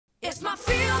It's my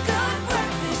feel-good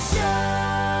breakfast show.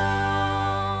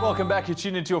 Welcome back. You're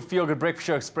tuned into your Feel Good Breakfast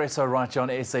Show Expresso right here on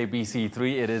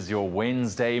SABC3. It is your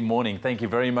Wednesday morning. Thank you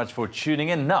very much for tuning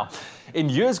in. Now, in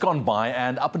years gone by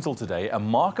and up until today, a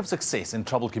mark of success in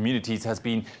troubled communities has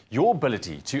been your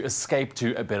ability to escape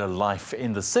to a better life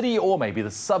in the city or maybe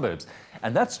the suburbs.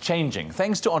 And that's changing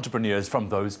thanks to entrepreneurs from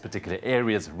those particular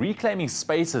areas, reclaiming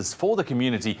spaces for the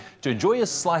community to enjoy a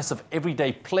slice of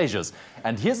everyday pleasures.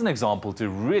 And here's an example to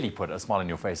really put a smile on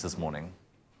your face this morning.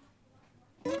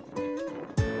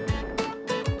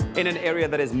 In an area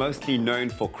that is mostly known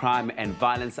for crime and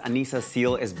violence, Anissa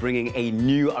Seal is bringing a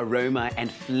new aroma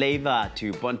and flavor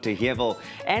to Bonteheuwel,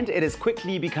 and it is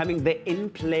quickly becoming the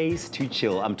in-place to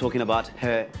chill. I'm talking about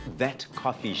her That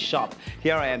Coffee Shop.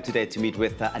 Here I am today to meet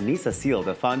with Anissa Seal,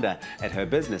 the founder, at her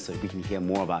business, so we can hear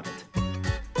more about it.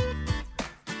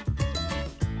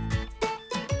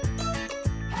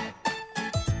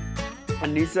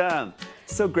 Anissa,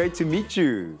 so great to meet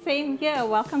you. Same here.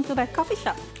 Welcome to That Coffee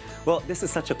Shop. Well, this is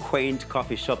such a quaint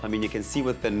coffee shop. I mean, you can see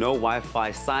with the no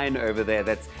Wi-Fi sign over there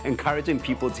that's encouraging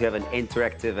people to have an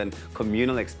interactive and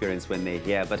communal experience when they're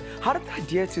here. But how did the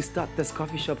idea to start this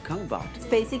coffee shop come about? It's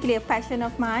basically a passion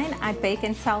of mine. I bake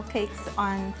and sell cakes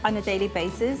on a daily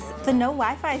basis. The no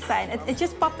Wi-Fi sign, it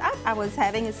just popped up. I was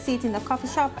having a seat in the coffee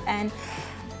shop and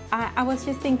I was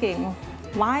just thinking,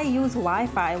 why use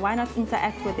Wi-Fi? Why not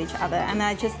interact with each other? And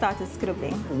I just started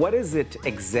scribbling. What is it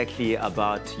exactly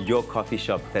about your coffee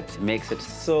shop that makes it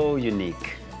so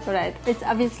unique? Right. It's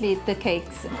obviously the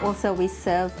cakes. Also, we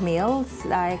serve meals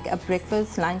like a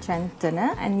breakfast, lunch, and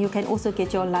dinner. And you can also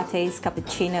get your lattes,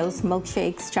 cappuccinos,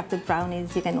 milkshakes, chocolate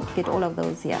brownies. You can get all of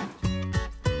those here.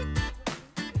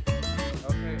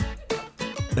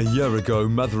 A year ago,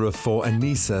 mother of four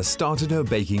Anissa started her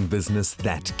baking business,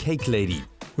 That Cake Lady,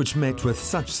 which met with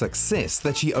such success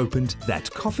that she opened That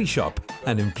Coffee Shop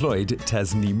and employed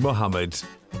Tasneem Mohammed.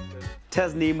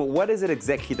 Tasneem, what is it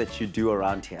exactly that you do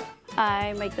around here?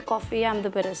 I make the coffee, I'm the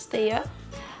barista here.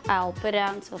 I'll put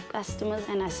around serve customers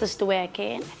and assist where I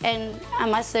can. And I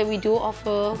must say we do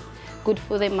offer good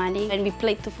for their money and we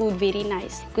plate the food very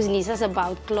nice. Because Nissa's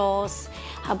about class,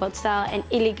 about style and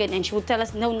elegant, and she will tell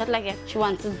us, no, not like that. She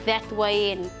wants it that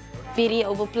way and very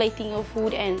overplating her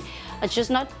food, and it's just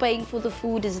not paying for the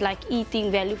food, it's like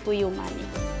eating value for your money.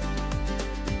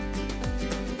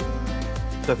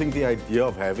 I think the idea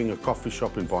of having a coffee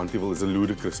shop in Bonteheuwel is a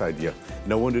ludicrous idea.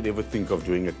 No one would ever think of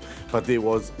doing it. But there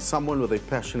was someone with a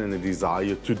passion and a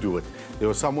desire to do it. There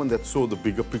was someone that saw the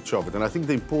bigger picture of it. And I think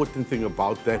the important thing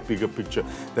about that bigger picture,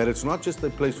 that it's not just a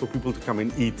place for people to come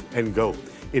and eat and go.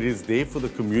 It is there for the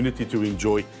community to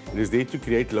enjoy. It is there to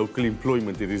create local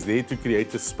employment. It is there to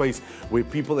create a space where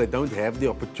people that don't have the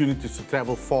opportunities to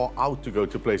travel far out to go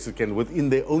to places can, within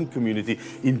their own community,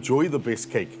 enjoy the best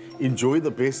cake, enjoy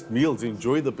the best meals,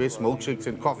 enjoy the best milkshakes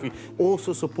and coffee.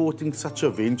 Also supporting such a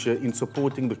venture in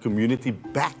supporting the community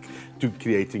back to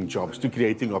creating jobs, to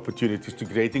creating opportunities, to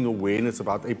creating awareness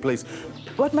about a place.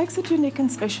 What makes it unique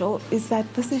and special is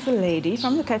that this is a lady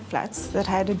from the Cape Flats that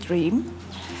had a dream,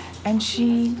 and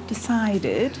she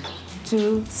decided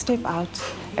to step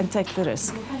out and take the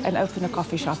risk and open a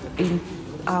coffee shop in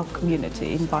our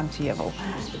community in Bonteheuwel,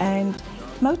 and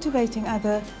motivating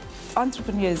other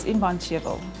entrepreneurs in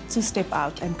Bonteheuwel to step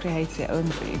out and create their own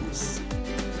dreams.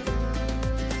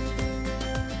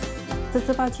 It's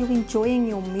about you enjoying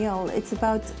your meal. It's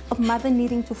about a mother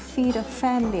needing to feed a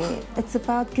family. It's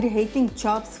about creating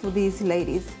jobs for these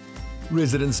ladies.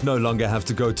 Residents no longer have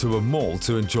to go to a mall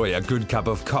to enjoy a good cup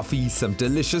of coffee, some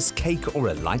delicious cake or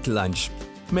a light lunch.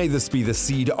 May this be the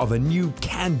seed of a new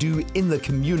can-do in the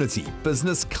community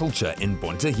business culture in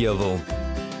Bonteheuwel.